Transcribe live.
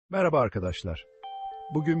Merhaba arkadaşlar.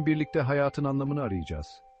 Bugün birlikte hayatın anlamını arayacağız.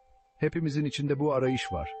 Hepimizin içinde bu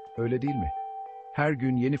arayış var, öyle değil mi? Her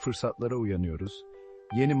gün yeni fırsatlara uyanıyoruz,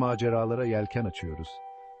 yeni maceralara yelken açıyoruz.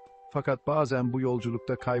 Fakat bazen bu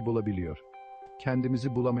yolculukta kaybolabiliyor.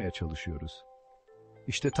 Kendimizi bulamaya çalışıyoruz.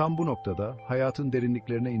 İşte tam bu noktada hayatın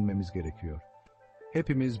derinliklerine inmemiz gerekiyor.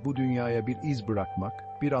 Hepimiz bu dünyaya bir iz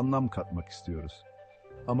bırakmak, bir anlam katmak istiyoruz.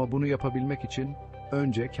 Ama bunu yapabilmek için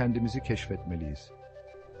önce kendimizi keşfetmeliyiz.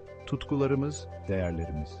 Tutkularımız,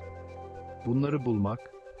 değerlerimiz. Bunları bulmak,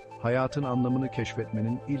 hayatın anlamını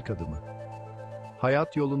keşfetmenin ilk adımı.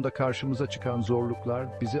 Hayat yolunda karşımıza çıkan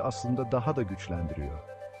zorluklar bizi aslında daha da güçlendiriyor.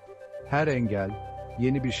 Her engel,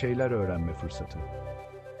 yeni bir şeyler öğrenme fırsatı.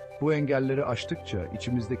 Bu engelleri aştıkça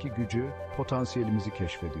içimizdeki gücü, potansiyelimizi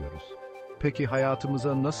keşfediyoruz. Peki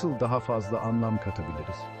hayatımıza nasıl daha fazla anlam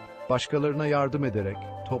katabiliriz? Başkalarına yardım ederek,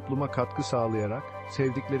 topluma katkı sağlayarak,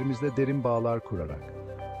 sevdiklerimizle derin bağlar kurarak.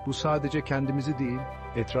 Bu sadece kendimizi değil,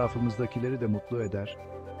 etrafımızdakileri de mutlu eder,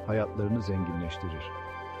 hayatlarını zenginleştirir.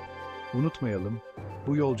 Unutmayalım,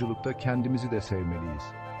 bu yolculukta kendimizi de sevmeliyiz.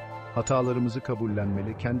 Hatalarımızı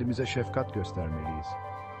kabullenmeli, kendimize şefkat göstermeliyiz.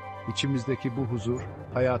 İçimizdeki bu huzur,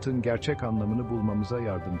 hayatın gerçek anlamını bulmamıza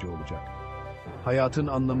yardımcı olacak. Hayatın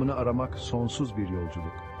anlamını aramak sonsuz bir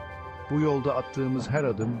yolculuk. Bu yolda attığımız her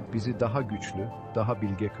adım bizi daha güçlü, daha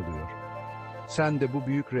bilge kılıyor. Sen de bu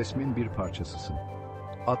büyük resmin bir parçasısın.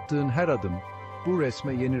 Attığın her adım bu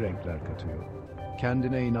resme yeni renkler katıyor.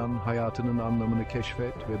 Kendine inan, hayatının anlamını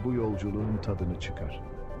keşfet ve bu yolculuğun tadını çıkar.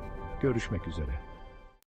 Görüşmek üzere.